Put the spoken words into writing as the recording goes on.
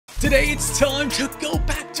Today it's time to go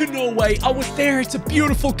back to Norway. I was there. It's a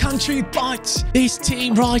beautiful country, but this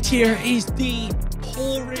team right here is the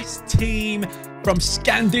poorest team from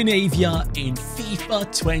Scandinavia in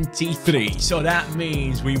FIFA 23. So that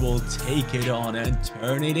means we will take it on and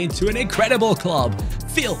turn it into an incredible club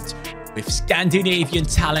filled with Scandinavian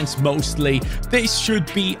talents mostly. This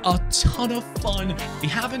should be a ton of fun. We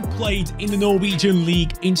haven't played in the Norwegian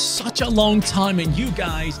league in such a long time, and you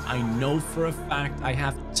guys, I know for a fact I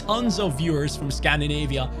have tons of viewers from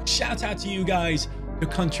Scandinavia. Shout out to you guys. The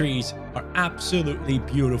countries are absolutely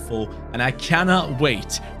beautiful, and I cannot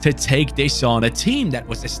wait to take this on. A team that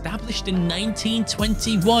was established in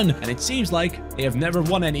 1921, and it seems like they have never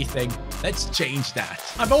won anything. Let's change that.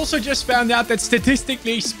 I've also just found out that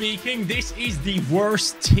statistically speaking, this is the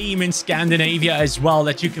worst team in Scandinavia as well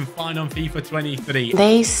that you can find on FIFA 23.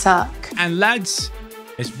 They suck. And lads,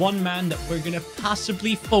 there's one man that we're going to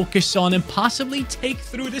possibly focus on and possibly take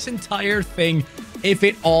through this entire thing if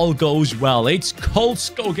it all goes well. It's Cole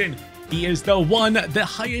Skogen. He is the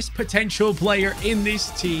highest potential player in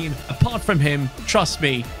this team. Apart from him, trust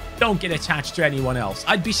me, don't get attached to anyone else.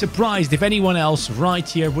 I'd be surprised if anyone else right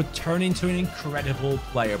here would turn into an incredible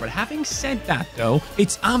player. But having said that, though,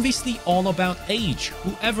 it's obviously all about age.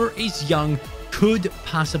 Whoever is young could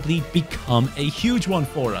possibly become a huge one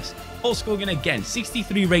for us. Cole Skogen again,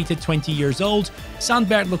 63 rated, 20 years old.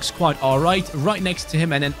 Sandberg looks quite all right next to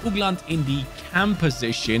him, and then Ugland in the cam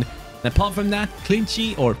position. And apart from that,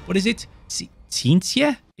 Clinchy, or what is it?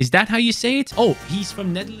 Tientje? Is that how you say it? Oh, he's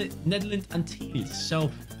from Netherlands Antilles. So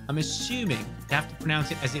I'm assuming you have to pronounce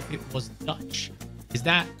it as if it was Dutch. Is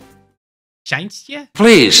that Tientje?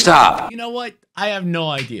 Please stop. You know what? I have no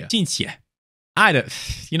idea. Tientje. I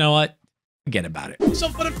don't. You know what? Forget about it. So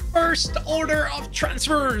for the first order of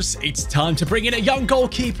transfers, it's time to bring in a young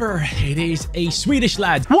goalkeeper. It is a Swedish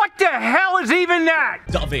lad. What the hell is even that?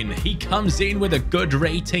 Dovin. He comes in with a good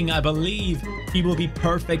rating, I believe. He will be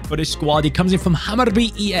perfect for the squad. He comes in from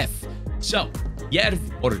Hammarby EF. So, Jerv,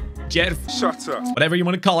 or Jerv, Shut up. whatever you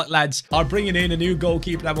want to call it, lads, are bringing in a new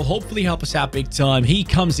goalkeeper that will hopefully help us out big time. He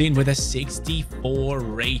comes in with a 64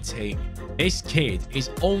 rating. This kid is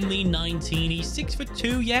only 19. He's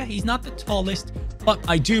 6'2". Yeah, he's not the tallest, but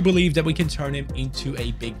I do believe that we can turn him into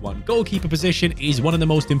a big one. Goalkeeper position is one of the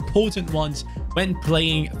most important ones when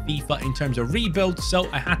playing FIFA in terms of rebuild, so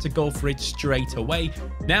I had to go for it straight away.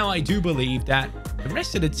 Now, I do believe that the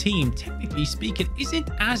rest of the team, technically speaking, isn't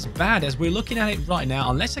as bad as we're looking at it right now,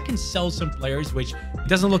 unless I can sell some players, which it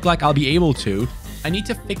doesn't look like I'll be able to. I need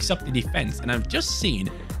to fix up the defense, and I've just seen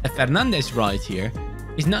that Fernandez right here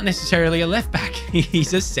is not necessarily a left back.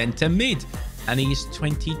 He's a center mid, and he's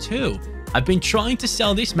 22. I've been trying to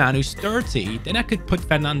sell this man who's 30. Then I could put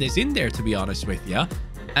Fernandez in there, to be honest with you.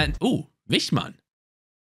 And oh, Wishman,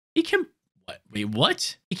 he can wait,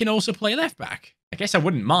 what? He can also play left back. I guess I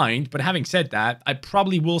wouldn't mind, but having said that, I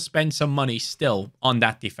probably will spend some money still on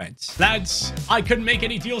that defense. Lads, I couldn't make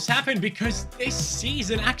any deals happen because this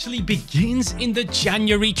season actually begins in the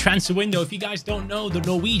January transfer window. If you guys don't know, the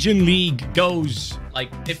Norwegian league goes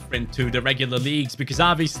like different to the regular leagues because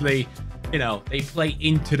obviously, you know, they play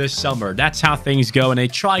into the summer. That's how things go, and they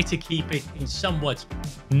try to keep it in somewhat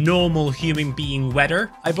normal human being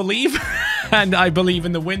weather, I believe. And I believe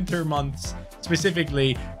in the winter months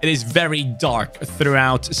specifically, it is very dark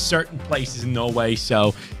throughout certain places in Norway.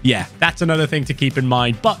 So yeah, that's another thing to keep in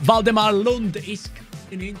mind. But Valdemar Lund is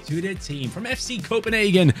coming into the team from FC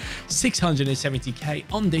Copenhagen. 670k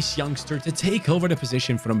on this youngster to take over the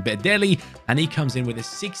position from Bedeli, and he comes in with a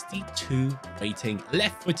 62 rating,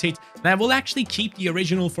 left-footed. And I will actually keep the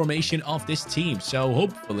original formation of this team, so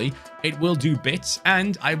hopefully it will do bits,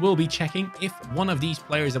 and I will be checking if one of these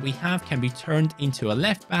players that we have can be turned into a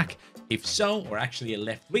left back. If so, or actually a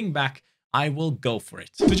left wing back, I will go for it.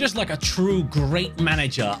 So just like a true great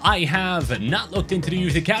manager, I have not looked into the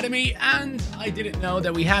youth academy, and I didn't know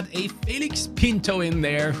that we had a Felix Pinto in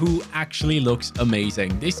there who actually looks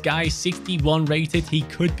amazing. This guy is 61 rated. He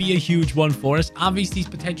could be a huge one for us. Obviously, his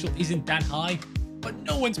potential isn't that high, but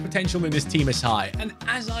no one's potential in this team is high. And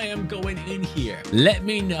as I am going in here, let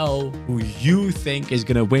me know who you think is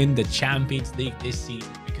going to win the Champions League this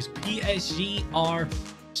season, because PSG are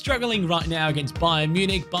struggling right now against Bayern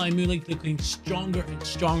Munich. Bayern Munich looking stronger and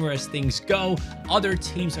stronger as things go. Other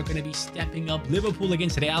teams are going to be stepping up. Liverpool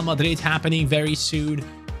against Real Madrid happening very soon.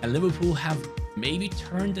 And Liverpool have maybe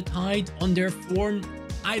turned the tide on their form.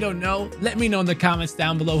 I don't know. Let me know in the comments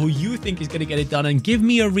down below who you think is going to get it done, and give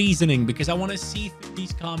me a reasoning, because I want to see through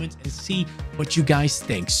these comments and see what you guys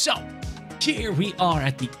think. So here we are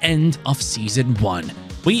at the end of season 1.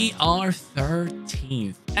 We are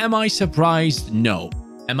 13th. Am I surprised? No.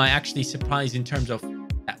 Am I actually surprised in terms of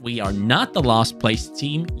that that we are not the last place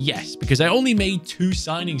team? Yes, because I only made 2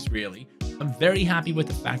 signings, really. I'm very happy with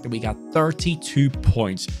the fact that we got 32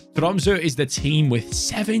 points. Tromsø is the team with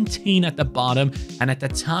 17 at the bottom. And at the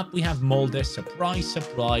top, we have Molde. Surprise,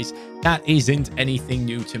 surprise. That isn't anything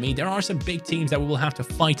new to me. There are some big teams that we will have to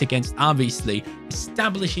fight against, obviously.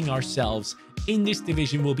 Establishing ourselves in this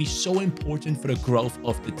division will be so important for the growth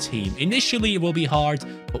of the team. Initially, it will be hard,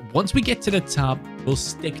 but once we get to the top, we'll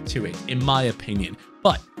stick to it, in my opinion.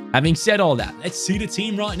 But having said all that, let's see the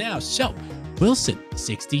team right now. So, Wilson,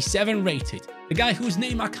 67 rated. The guy whose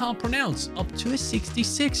name I can't pronounce, up to a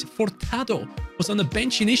 66. Furtado was on the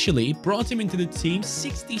bench initially, brought him into the team,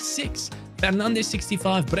 66. Fernandez,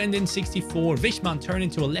 65. Brendan, 64. Wishman turned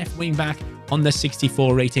into a left wing back on the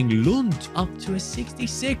 64 rating. Lund, up to a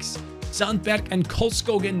 66. Sandberg and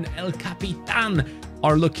Kolskogen, El Capitan,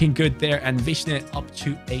 are looking good there, and Vishne up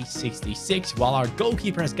to a 66, while our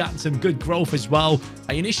goalkeeper has gotten some good growth as well.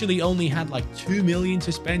 I initially only had like 2 million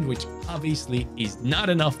to spend, which obviously is not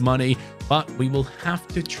enough money, but we will have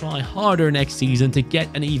to try harder next season to get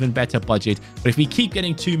an even better budget. But if we keep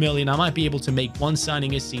getting 2 million, I might be able to make 1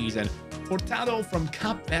 signing a season. Furtado from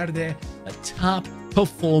Cap Verde, a top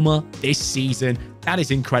performer this season. That is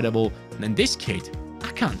incredible. And then this kid,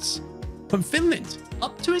 Akans, from Finland,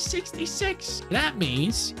 up to a 66. That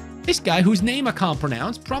means this guy whose name I can't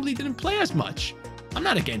pronounce probably didn't play as much. I'm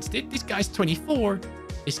not against it. This guy's 24.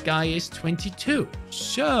 This guy is 22.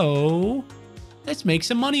 So let's make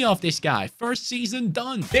some money off this guy. First season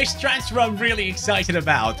done. This transfer I'm really excited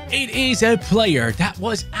about. It is a player that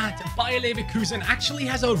was at Bayer Leverkusen, actually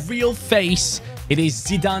has a real face. It is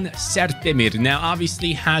Zidane Sertemir. Now,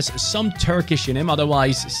 obviously has some Turkish in him.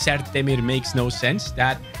 Otherwise, Sertemir makes no sense.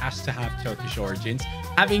 That has to have Turkish origins.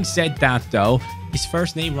 Having said that, though, his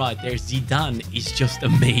first name right there, Zidane, is just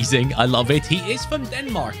amazing. I love it. He is from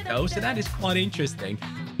Denmark, though, so that is quite interesting.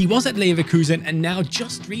 He was at Leverkusen and now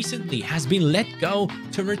just recently has been let go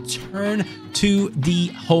to return to the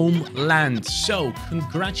homeland. So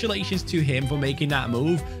congratulations to him for making that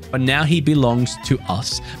move, but now he belongs to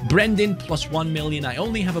us. Brendan plus 1 million. I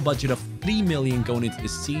only have a budget of 3 million going into the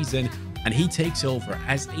season, and he takes over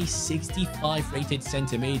as a 65 rated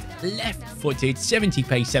centre mid, left-footed, 70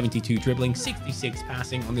 pace, 72 dribbling, 66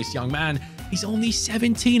 passing on this young man. He's only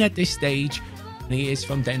 17 at this stage. He is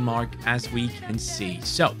from Denmark, as we can see.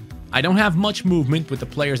 So I don't have much movement with the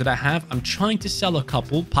players that I have. I'm trying to sell a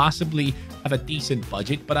couple, possibly have a decent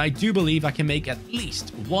budget, but I do believe I can make at least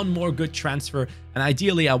 1 more good transfer. And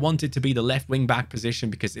ideally, I want it to be the left wing back position,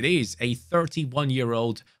 because it is a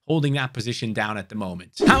 31-year-old holding that position down at the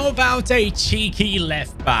moment. How about a cheeky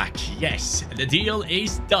left back? Yes, the deal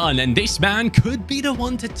is done, and this man could be the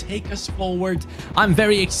one to take us forward. I'm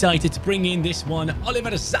very excited to bring in this one,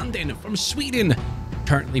 Oliver Sanden from Sweden.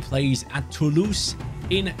 Currently plays at Toulouse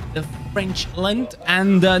in the French land,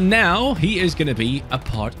 and now he is going to be a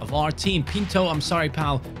part of our team. Pinto, I'm sorry,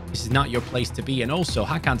 pal, this is not your place to be. And also,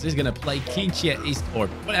 Hakans is going to play. Kinchia is, or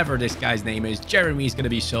whatever this guy's name is, Jeremy is going to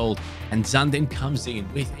be sold, and Zanden comes in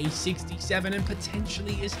with a 67 and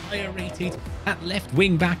potentially is higher rated at left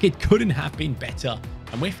wing back. It couldn't have been better.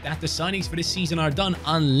 And with that, the signings for this season are done,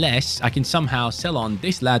 unless I can somehow sell on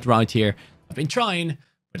this lad right here. I've been trying,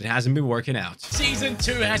 but it hasn't been working out. Season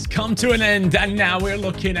 2 has come to an end, and now we're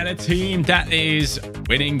looking at a team that is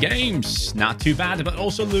winning games. Not too bad, but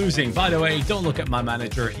also losing. By the way, don't look at my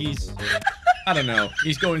manager. He's, I don't know,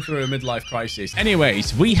 he's going through a midlife crisis.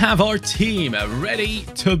 Anyways, we have our team ready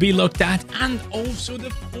to be looked at, and also the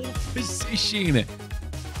 4th position.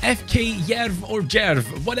 FK Jerv or Jerv,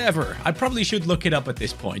 whatever. I probably should look it up at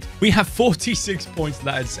this point. We have 46 points,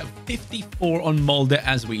 lads. 54 on Molde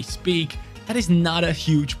as we speak. That is not a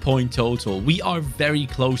huge point total. We are very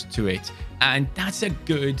close to it, and that's a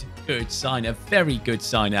good sign, a very good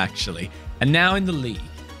sign actually. And now in the league,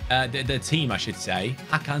 the team I should say,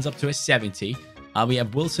 Hakan's up to a 70. We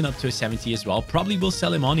have Wilson up to a 70 as well. Probably will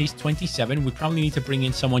sell him on. He's 27. We probably need to bring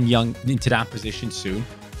in someone young into that position soon.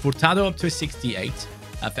 Furtado up to a 68.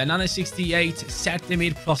 Fernandez 68,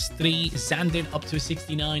 Sertemir plus 3, Zanden up to a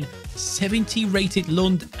 69, 70 rated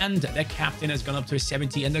Lund, and the captain has gone up to a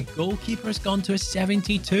 70, and the goalkeeper has gone to a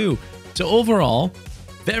 72. So overall,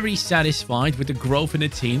 very satisfied with the growth in the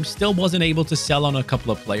team. Still wasn't able to sell on a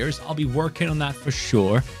couple of players. I'll be working on that for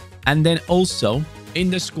sure. And then also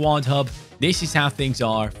in the squad hub, this is how things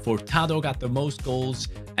are. Furtado got the most goals,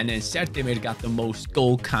 and then Sertemir got the most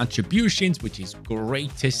goal contributions, which is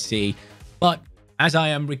great to see. But as I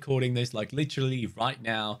am recording this, like literally right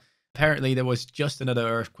now, apparently there was just another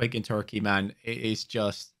earthquake in Turkey, man. It is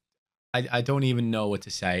just, I don't even know what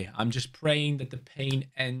to say. I'm just praying that the pain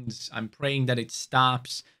ends. I'm praying that it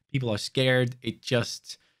stops. People are scared. It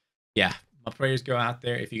just, yeah, my prayers go out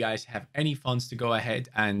there. If you guys have any funds to go ahead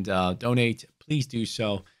and donate, please do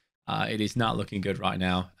so. It is not looking good right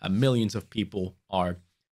now. Millions of people are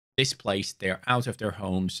displaced. They're out of their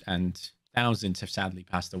homes, and thousands have sadly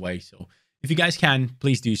passed away. So if you guys can,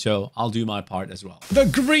 please do so. I'll do my part as well. The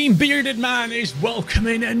green bearded man is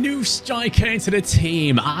welcoming a new striker into the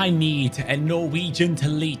team. I need a Norwegian to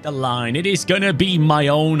lead the line. It is going to be my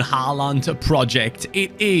own Haaland project.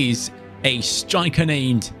 It is a striker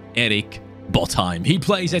named Erik Botheim. He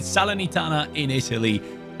plays at Salernitana in Italy,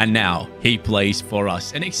 and now he plays for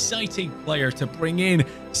us. An exciting player to bring in.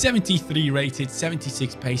 73 rated,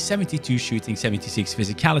 76 pace, 72 shooting, 76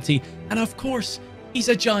 physicality, and of course, he's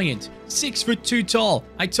a giant, 6'2" tall.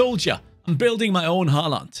 I told you, I'm building my own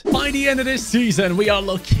Haaland. By the end of this season, we are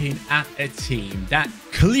looking at a team that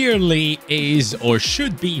clearly is or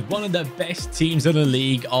should be one of the best teams in the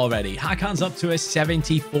league already. Hakan's up to a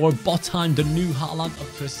 74, Botheim, the new Haaland,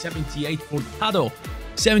 up to a 78, Furtado,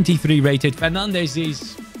 73 rated. Fernandez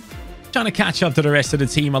is trying to catch up to the rest of the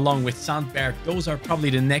team along with Sandberg. Those are probably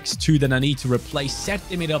the next two that I need to replace. Set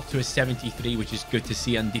them it up to a 73, which is good to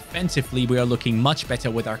see. And defensively, we are looking much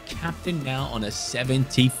better with our captain now on a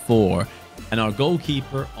 74 and our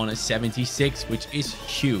goalkeeper on a 76, which is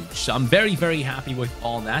huge. So I'm very, very happy with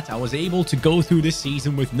all that. I was able to go through the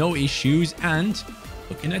season with no issues, and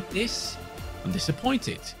looking at this, I'm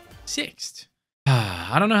disappointed. 6th.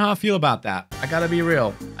 I don't know how I feel about that. I gotta be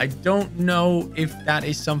real. I don't know if that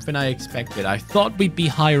is something I expected. I thought we'd be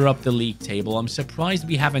higher up the league table. I'm surprised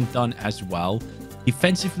we haven't done as well.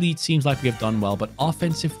 Defensively, it seems like we have done well, but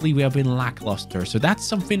offensively, we have been lackluster. So that's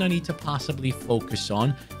something I need to possibly focus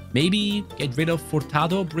on. Maybe get rid of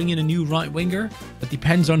Furtado, bring in a new right winger. That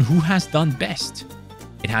depends on who has done best.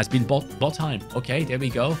 It has been Botheim. Okay, there we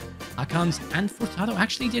go. Hakan and Furtado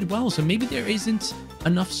actually did well, so maybe there isn't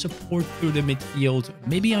enough support through the midfield.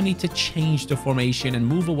 Maybe I need to change the formation and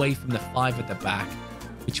move away from the 5 at the back,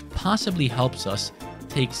 which possibly helps us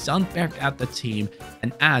take Sandberg out the team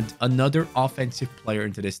and add another offensive player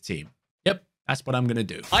into this team. Yep, that's what I'm going to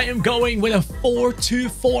do. I am going with a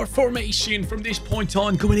 4-2-4 formation from this point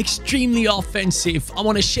on, going extremely offensive. I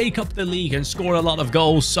want to shake up the league and score a lot of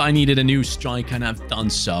goals, so I needed a new striker, and I've done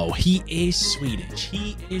so. He is Swedish.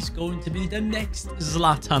 He is going to be the next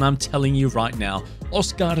Zlatan, I'm telling you right now.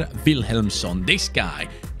 Oskar Wilhelmsson. This guy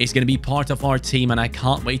is going to be part of our team, and I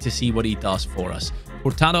can't wait to see what he does for us.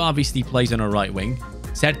 Furtado obviously plays on a right wing.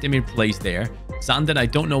 Sertemir plays there. Sander, I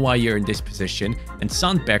don't know why you're in this position. And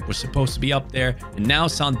Sandberg was supposed to be up there. And now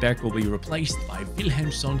Sandberg will be replaced by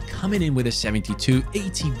Wilhelmsson, coming in with a 72,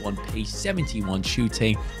 81 pace, 71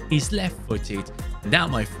 shooting. He's left-footed. And that,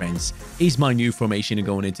 my friends, is my new formation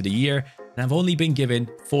going into the year. And I've only been given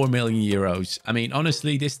 4 million euros. I mean,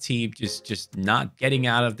 honestly, this team just not getting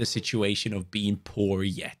out of the situation of being poor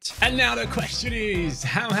yet. And now the question is,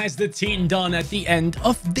 how has the team done at the end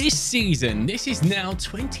of this season? This is now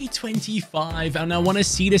 2025, and I want to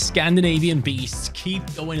see the Scandinavian beasts keep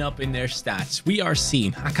going up in their stats. We are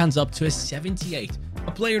seeing Hakan's up to a 78.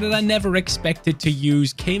 A player that I never expected to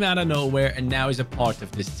use, came out of nowhere, and now is a part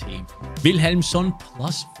of this team. Wilhelmsson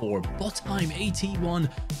 +4, Botheim 81,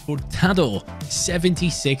 Furtado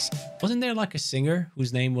 76. Wasn't there like a singer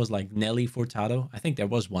whose name was like Nelly Furtado? I think there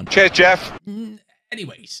was one. Cheers, Jeff.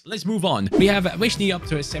 Anyways, let's move on. We have Wisny up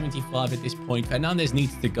to a 75 at this point. Fernandez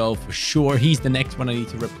needs to go for sure. He's the next one I need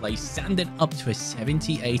to replace. Sander up to a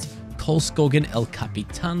 78. Kolskogen, El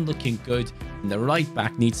Capitan looking good. And the right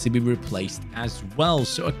back needs to be replaced as well.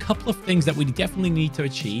 So a couple of things that we definitely need to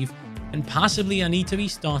achieve. And possibly I need to be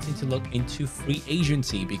starting to look into free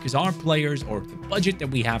agency, because our players, or the budget that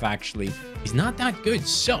we have actually, is not that good.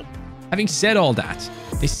 So having said all that,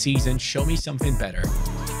 this season, show me something better.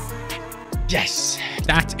 Yes,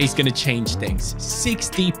 that is going to change things.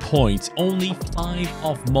 60 points, only 5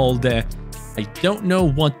 off Molde. I don't know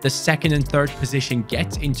what the second and third position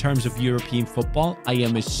gets in terms of European football. I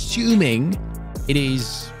am assuming it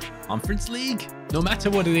is Conference League. No matter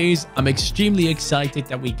what it is, I'm extremely excited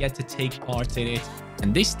that we get to take part in it.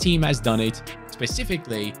 And this team has done it.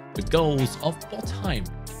 Specifically, the goals of Botheim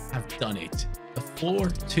have done it. The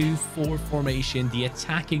 4-2-4 formation, the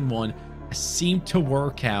attacking one, has seemed to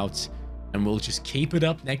work out. And we'll just keep it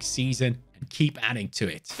up next season and keep adding to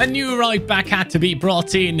it. A new right back had to be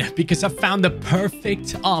brought in because I found the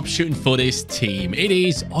perfect option for this team. It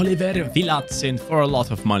is Oliver Vilatsen for a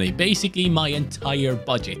lot of money. Basically, my entire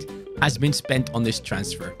budget has been spent on this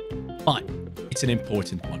transfer. But it's an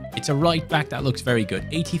important one. It's a right back that looks very good.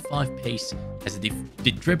 85 pace, has the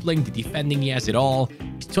dribbling, the defending, he has it all.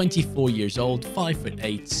 He's 24 years old,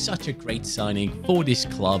 5'8", such a great signing for this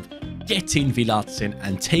club. get in Vilatsen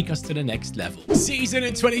and take us to the next level. Season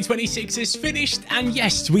in 2026 is finished, and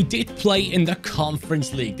yes, we did play in the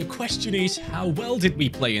Conference League. The question is, how well did we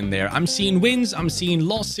play in there? I'm seeing wins, I'm seeing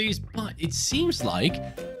losses, but it seems like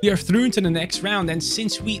we are through to the next round. And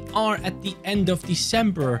since we are at the end of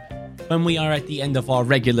December, when we are at the end of our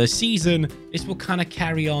regular season, this will kind of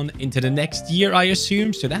carry on into the next year, I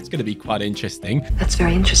assume. So that's going to be quite interesting. That's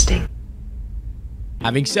very interesting.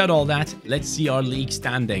 Having said all that, let's see our league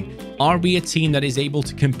standing. Are we a team that is able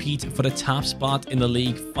to compete for the top spot in the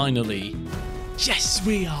league finally? Yes,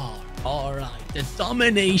 we are. All right. The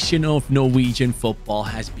domination of Norwegian football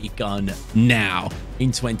has begun now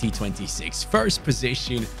in 2026. First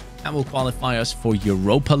position, that will qualify us for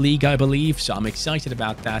Europa League, I believe. So I'm excited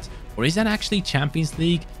about that. Or is that actually Champions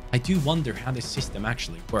League? I do wonder how the system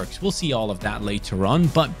actually works. We'll see all of that later on.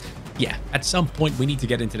 But yeah, at some point we need to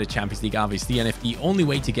get into the Champions League, obviously. And if the only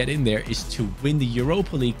way to get in there is to win the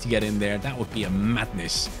Europa League to get in there, that would be a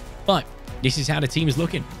madness. But this is how the team is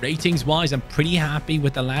looking. Ratings-wise, I'm pretty happy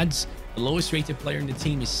with the lads. The lowest rated player in the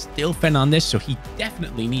team is still Fernandes, so he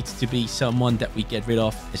definitely needs to be someone that we get rid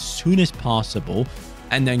of as soon as possible.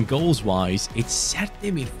 And then goals-wise, it's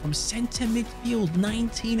Sertemir from centre midfield,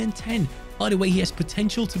 19 and 10. By the way, he has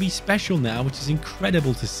potential to be special now, which is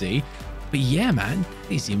incredible to see. But yeah, man,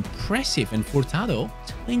 that is impressive. And Furtado,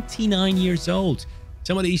 29 years old.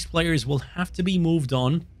 Some of these players will have to be moved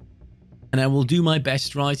on, and I will do my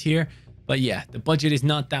best right here. But yeah, the budget is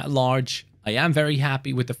not that large. I am very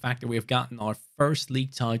happy with the fact that we have gotten our first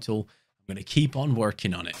league title. I'm going to keep on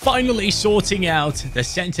working on it. Finally sorting out the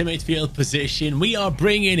centre midfield position, we are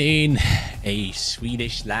bringing in a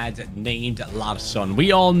Swedish lad named Larsson.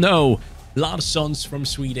 We all know Larssons from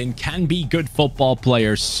Sweden can be good football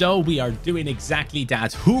players, so we are doing exactly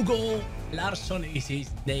that. Hugo Larsson is his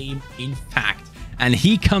name, in fact, and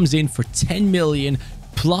he comes in for 10 million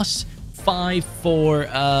plus 5 for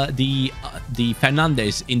the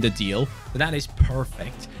Fernandes in the deal. So that is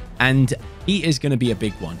perfect. And he is going to be a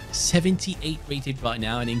big one. 78 rated right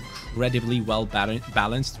now and incredibly well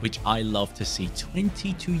balanced, which I love to see.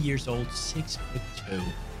 22 years old, 6'2".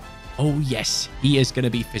 Oh, yes, he is going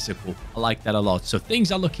to be physical. I like that a lot. So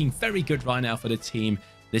things are looking very good right now for the team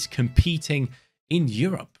that's competing in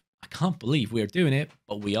Europe. I can't believe we're doing it,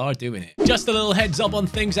 but we are doing it. Just a little heads up on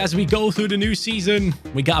things as we go through the new season.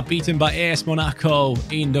 We got beaten by AS Monaco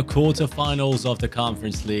in the quarterfinals of the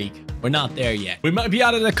Conference League. We're not there yet. We might be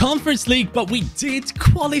out of the Conference League, but we did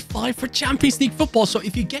qualify for Champions League football. So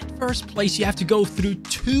if you get first place, you have to go through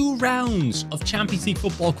 2 rounds of Champions League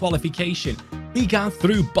football qualification. We got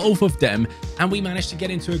through both of them, and we managed to get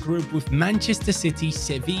into a group with Manchester City,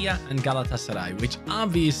 Sevilla, and Galatasaray, which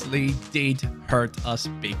obviously did hurt us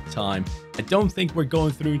big time. I don't think we're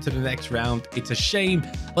going through to the next round. It's a shame,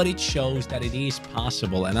 but it shows that it is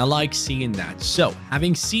possible, and I like seeing that. So,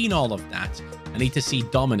 having seen all of that, I need to see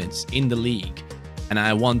dominance in the league, and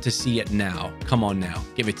I want to see it now. Come on now,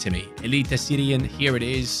 give it to me. Elite Syrian, here it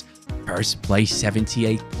is. First place,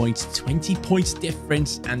 78 points, 20 points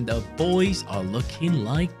difference, and the boys are looking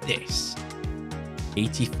like this.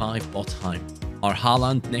 85 Botheim. Our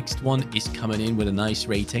Haaland next one is coming in with a nice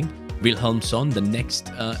rating. Wilhelmsson, the next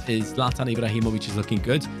is Zlatan Ibrahimovic is looking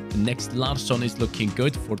good. The next Larsson is looking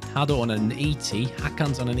good. Furtado on an 80.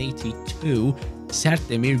 Hakan's on an 82.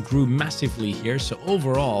 Sertemir grew massively here. So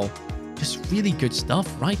overall, just really good stuff.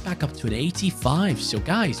 Right back up to an 85. So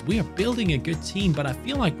guys, we are building a good team, but I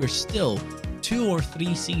feel like we're still 2 or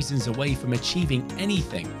 3 seasons away from achieving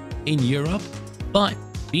anything in Europe. But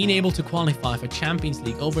being able to qualify for Champions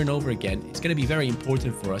League over and over again, it's going to be very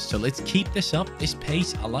important for us. So let's keep this up, this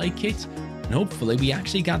pace. I like it. And hopefully we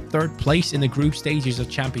actually got 3rd place in the group stages of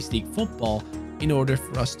Champions League football in order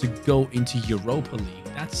for us to go into Europa League.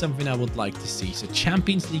 That's something I would like to see. So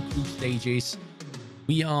Champions League group stages,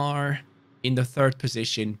 we are in the 3rd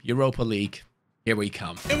position. Europa League, here we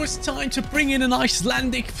come. It was time to bring in an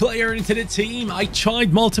Icelandic player into the team. I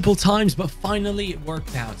tried multiple times, but finally it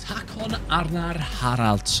worked out. Hakon Arnar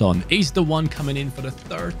Haraldsson is the one coming in for the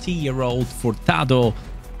 30-year-old Furtado.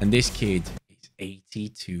 And this kid is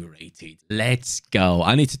 82 rated. Let's go.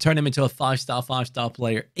 I need to turn him into a 5-star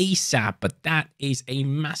player ASAP, but that is a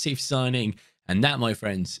massive signing. And that, my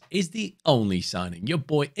friends, is the only signing. Your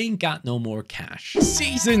boy ain't got no more cash.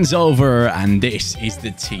 Season's over, and this is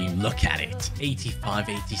the team. Look at it. 85,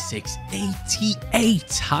 86, 88.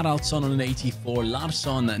 Haraldsson on an 84.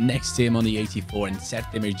 Larsson next to him on the 84. And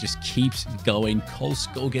Sertemir just keeps going.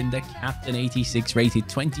 Kolskogen, the captain, 86 rated,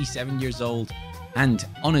 27 years old. And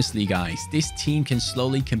honestly, guys, this team can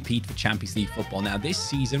slowly compete for Champions League football. Now, this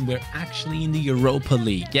season, we're actually in the Europa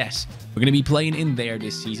League. Yes, we're going to be playing in there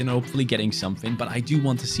this season, hopefully getting something. But I do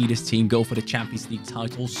want to see this team go for the Champions League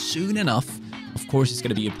title soon enough. Of course, it's going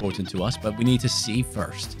to be important to us, but we need to see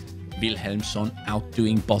first. Wilhelmsson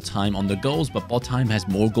outdoing Botheim on the goals, but Botheim has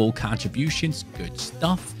more goal contributions. Good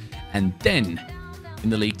stuff. And then, in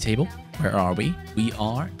the league table, where are we? We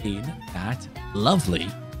are in that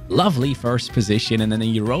lovely first position, and then the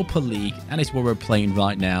Europa League, that is where we're playing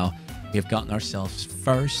right now. We have gotten ourselves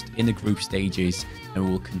first in the group stages, and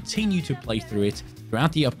we will continue to play through it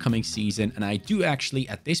throughout the upcoming season, and I do actually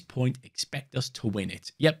at this point expect us to win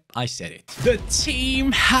it. Yep, I said it. The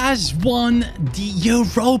team has won the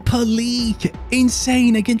Europa League.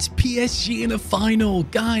 Insane, against PSG in the final.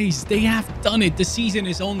 Guys, they have done it. The season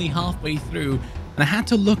is only halfway through, and I had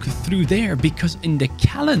to look through there because in the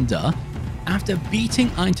calendar, after beating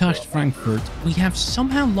Eintracht Frankfurt, we have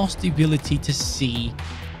somehow lost the ability to see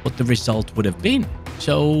what the result would have been.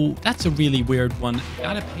 So that's a really weird one.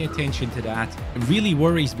 Gotta pay attention to that. It really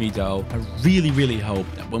worries me though. I really hope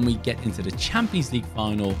that when we get into the Champions League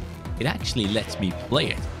final, it actually lets me play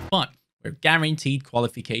it. But we're guaranteed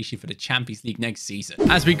qualification for the Champions League next season.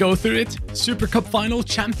 As we go through it, Super Cup final,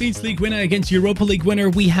 Champions League winner against Europa League winner,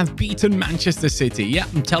 we have beaten Manchester City. Yeah,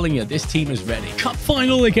 I'm telling you, this team is ready. Cup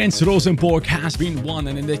final against Rosenborg has been won,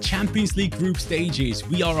 and in the Champions League group stages,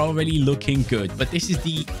 we are already looking good. But this is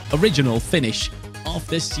the original finish of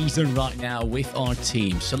this season right now with our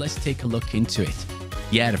team. So let's take a look into it.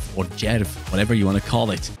 Jerv or Jerv, whatever you want to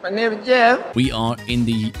call it. My name is Jeff. We are in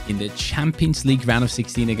the Champions League round of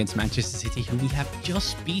 16 against Manchester City, who we have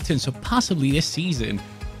just beaten. So possibly this season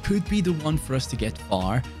could be the one for us to get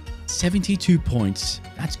far. 72 points.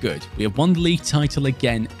 That's good. We have won the league title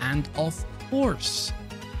again. And of course,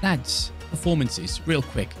 lads, performances real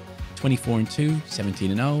quick. 24-2,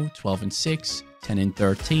 17-0, 12-6,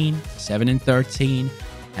 10-13, 7-13.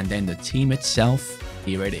 And then the team itself,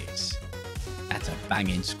 here it is. That's a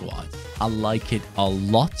banging squad. I like it a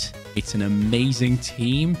lot. It's an amazing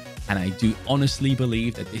team, and I do honestly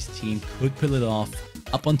believe that this team could pull it off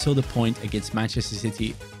up until the point against Manchester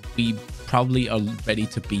City. We probably are ready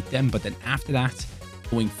to beat them, but then after that,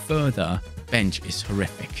 going further, bench is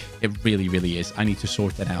horrific. It really is. I need to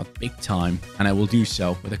sort that out big time, and I will do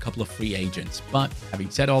so with a couple of free agents. But having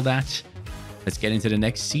said all that, let's get into the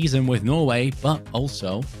next season with Norway, but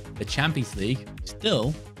also the Champions League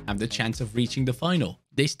still have the chance of reaching the final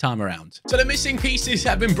this time around. So the missing pieces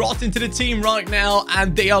have been brought into the team right now,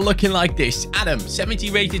 and they are looking like this. Adam, 70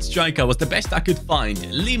 rated striker, was the best I could find.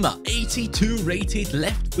 Lima, 82 rated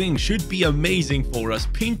left wing, should be amazing for us.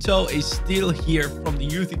 Pinto is still here from the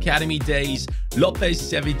youth academy days. Lopez,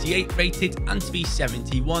 78 rated. Antwi,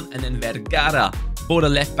 71, and then Vergara for the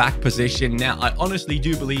left back position. Now, I honestly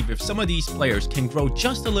do believe if some of these players can grow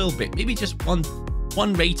just a little bit, maybe just one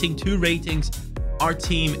rating, 2 ratings, our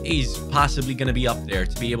team is possibly going to be up there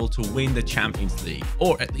to be able to win the Champions League,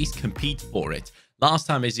 or at least compete for it. Last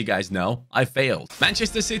time, as you guys know, I failed.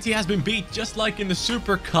 Manchester City has been beat just like in the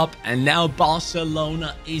Super Cup, and now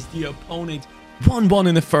Barcelona is the opponent. 1-1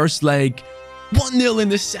 in the first leg, 1-0 in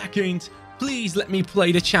the second. Please let me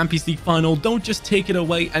play the Champions League final. Don't just take it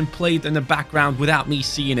away and play it in the background without me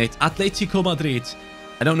seeing it. Atletico Madrid.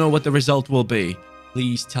 I don't know what the result will be.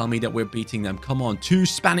 Please tell me that we're beating them. Come on, 2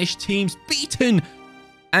 Spanish teams beaten.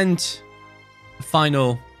 And the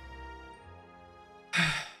final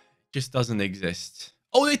just doesn't exist.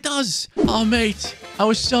 Oh, it does. Oh, mate, I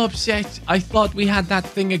was so upset. I thought we had that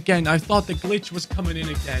thing again. I thought the glitch was coming in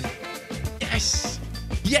again. Yes.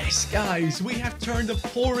 Yes, guys, we have turned the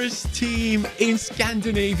poorest team in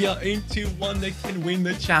Scandinavia into one that can win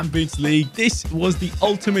the Champions League. This was the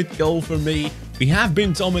ultimate goal for me. We have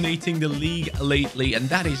been dominating the league lately, and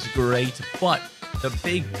that is great. But the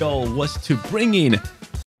big goal was to bring in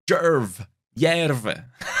Jerv,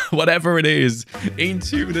 whatever it is,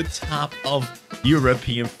 into the top of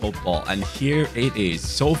European football. And here it is.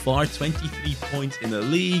 So far, 23 points in the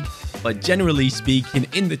league. But generally speaking,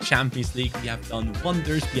 in the Champions League, we have done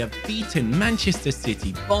wonders. We have beaten Manchester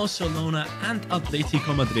City, Barcelona, and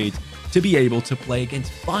Atletico Madrid to be able to play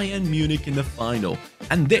against Bayern Munich in the final.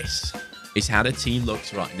 And this is how the team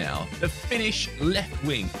looks right now. The Finnish left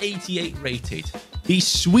wing, 88 rated. The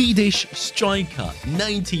Swedish striker,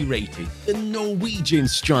 90 rated. The Norwegian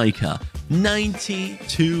striker,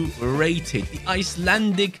 92 rated. The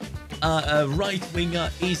Icelandic right winger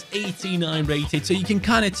is 89 rated. So you can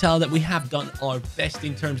kind of tell that we have done our best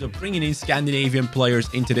in terms of bringing in Scandinavian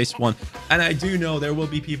players into this one. And I do know there will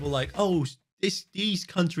be people like, oh, these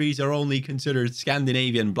countries are only considered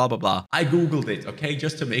Scandinavian, blah, blah, blah. I Googled it, okay,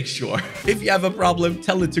 just to make sure. If you have a problem,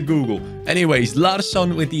 tell it to Google. Anyways,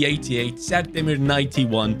 Larsson with the 88, Sertemir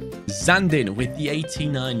 91, Zandin with the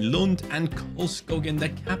 89, Lund and Kolskogen, the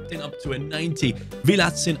captain, up to a 90,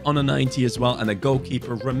 Vilatsin on a 90 as well, and the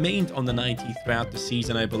goalkeeper remained on the 90 throughout the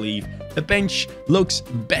season, I believe. The bench looks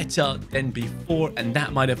better than before, and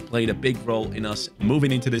that might have played a big role in us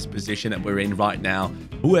moving into this position that we're in right now.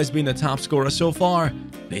 Who has been the top scorer so far?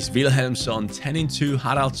 It's Wilhelmsson, 10-2,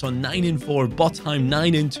 Haraldsson, 9-4, Botheim,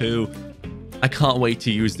 9-2. I can't wait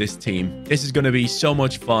to use this team. This is going to be so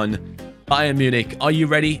much fun. Bayern Munich, are you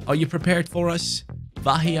ready? Are you prepared for us?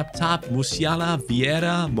 Vahi up top, Musiala,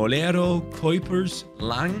 Vieira, Molero, Kuipers,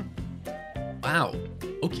 Lang. Wow.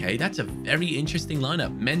 Okay, that's a very interesting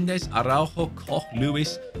lineup. Mendes, Araujo, Koch,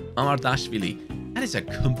 Lewis, Amardashvili. That is a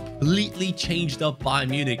completely changed up Bayern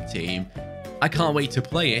Munich team. I can't wait to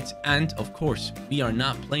play it. And of course, we are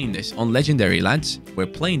not playing this on Legendary, lads. We're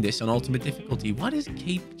playing this on Ultimate Difficulty. Why does it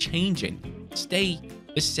keep changing? Stay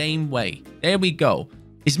the same way. There we go.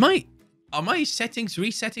 Are my settings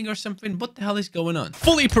resetting or something? What the hell is going on?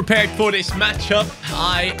 Fully prepared for this matchup.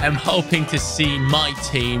 I am hoping to see my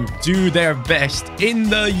team do their best in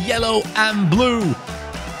the yellow and blue.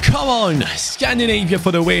 Come on, Scandinavia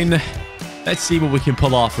for the win. Let's see what we can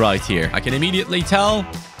pull off right here. I can immediately tell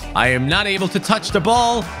I am not able to touch the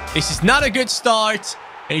ball. This is not a good start.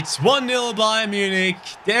 It's 1-0 Bayern Munich.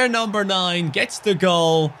 Their number 9 gets the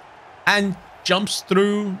goal and jumps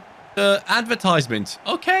through the advertisement.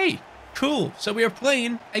 Okay. Cool. So we are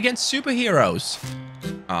playing against superheroes.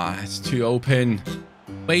 Ah, it's too open.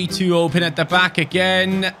 Way too open at the back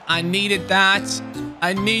again. I needed that.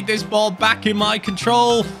 I need this ball back in my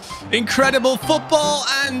control. Incredible football.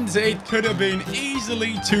 And it could have been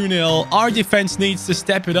easily 2-0. Our defense needs to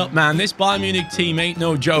step it up, man. This Bayern Munich team ain't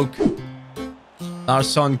no joke.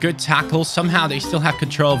 Larsson, good tackle. Somehow they still have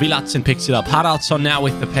control. Vilatsin picks it up. Haraldsson now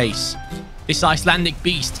with the pace. This Icelandic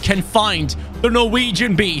beast can find the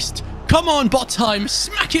Norwegian beast. Come on, Botheim.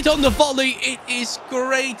 Smack it on the volley. It is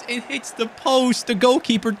great. It hits the post. The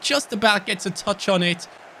goalkeeper just about gets a touch on it.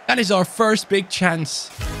 That is our first big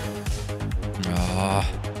chance.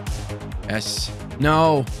 Yes.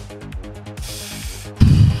 No.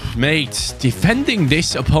 Mate, defending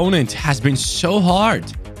this opponent has been so hard.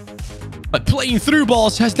 But playing through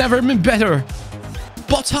balls has never been better.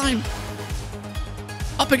 Botheim.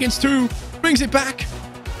 Up against 2. Brings it back.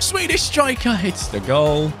 Swedish striker hits the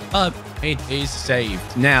goal, but it is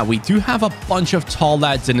saved. Now, we do have a bunch of tall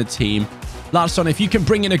lads in the team. Larsson, if you can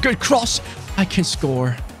bring in a good cross, I can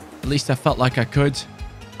score. At least I felt like I could.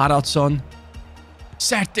 Haraldsson.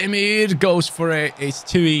 Sertemir goes for it. It's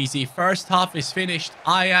too easy. First half is finished.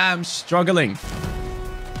 I am struggling.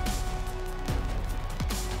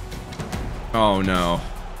 Oh, no.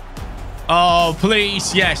 Oh,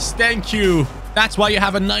 please. Yes, thank you. That's why you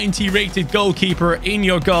have a 90 rated goalkeeper in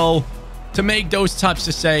your goal to make those types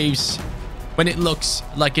of saves when it looks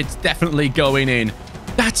like it's definitely going in.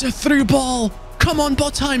 That's a through ball. Come on,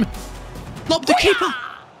 Botheim. Lob the keeper.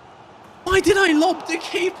 Why did I lob the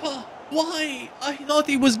keeper? Why? I thought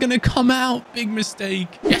he was going to come out. Big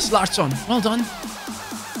mistake. Yes, Larsson. Well done.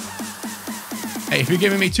 Hey, if you're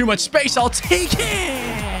giving me too much space, I'll take it.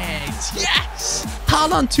 Yes.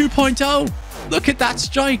 Haaland 2.0. Look at that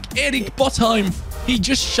strike. Erik Botheim. He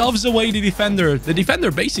just shoves away the defender. The defender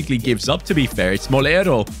basically gives up, to be fair. It's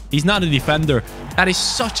Molero. He's not a defender. That is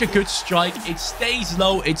such a good strike. It stays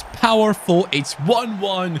low. It's powerful. It's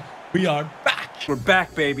 1-1. We are back. We're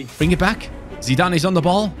back, baby. Bring it back. Zidane is on the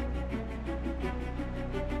ball.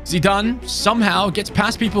 Zidane somehow gets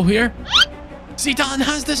past people here. Zidane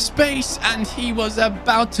has the space, and he was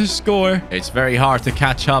about to score. It's very hard to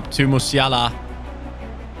catch up to Musiala.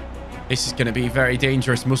 This is going to be very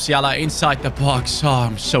dangerous. Musiala inside the box. Oh,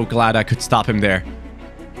 I'm so glad I could stop him there.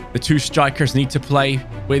 The two strikers need to play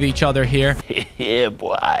with each other here. Yeah,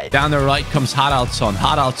 boy. Down the right comes Haraldsson.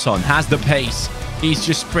 Haraldsson has the pace. He's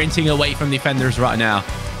just sprinting away from defenders right now.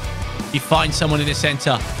 He finds someone in the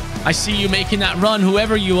center. I see you making that run,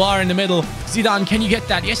 whoever you are in the middle. Zidane, can you get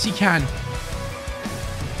that? Yes, he can.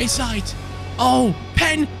 Inside. Oh,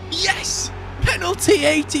 pen. Yes. Penalty,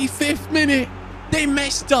 85th minute. They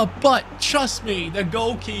messed up, but trust me, the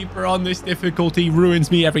goalkeeper on this difficulty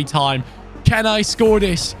ruins me every time. Can I score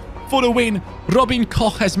this for the win? Robin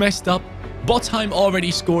Koch has messed up. Botheim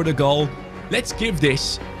already scored a goal. Let's give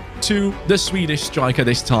this to the Swedish striker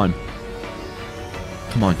this time.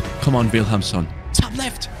 Come on, Wilhelmsson. Top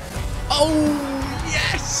left. Oh,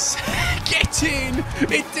 yes. Get in.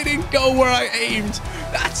 It didn't go where I aimed.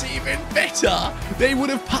 That's even better. They would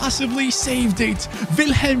have possibly saved it.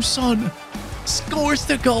 Wilhelmsson. scores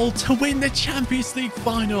the goal to win the Champions League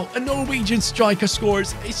final. A Norwegian striker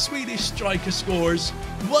scores. A Swedish striker scores.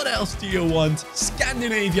 What else do you want?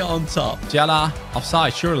 Scandinavia on top. Jella,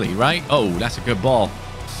 offside surely, right? Oh, that's a good ball.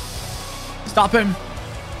 Stop him.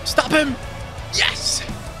 Stop him. Yes.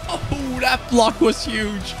 Oh, that block was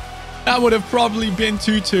huge. That would have probably been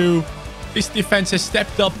 2-2. This defense has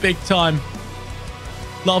stepped up big time.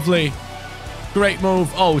 Lovely. Great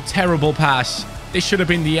move. Oh, terrible pass. This should have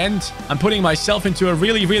been the end. I'm putting myself into a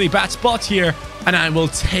really, really bad spot here. And I will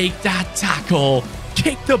take that tackle.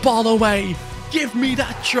 Kick the ball away. Give me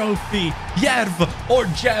that trophy. Järv or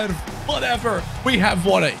Jerv, whatever. We have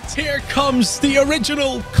won it. Here comes the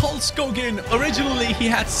original Kolskogen. Originally, he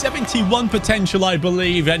had 71 potential, I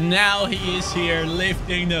believe. And now he is here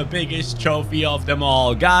lifting the biggest trophy of them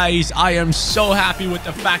all. Guys, I am so happy with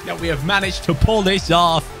the fact that we have managed to pull this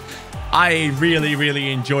off. I really,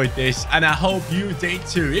 really enjoyed this, and I hope you did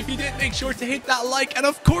too. If you did, make sure to hit that like, and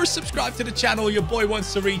of course, subscribe to the channel. Your boy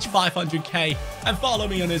wants to reach 500k, and follow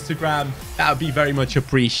me on Instagram. That would be very much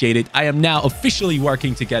appreciated. I am now officially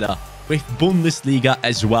working together with Bundesliga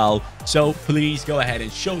as well, so please go ahead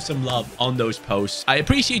and show some love on those posts. I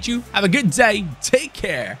appreciate you. Have a good day. Take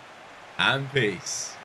care, and peace.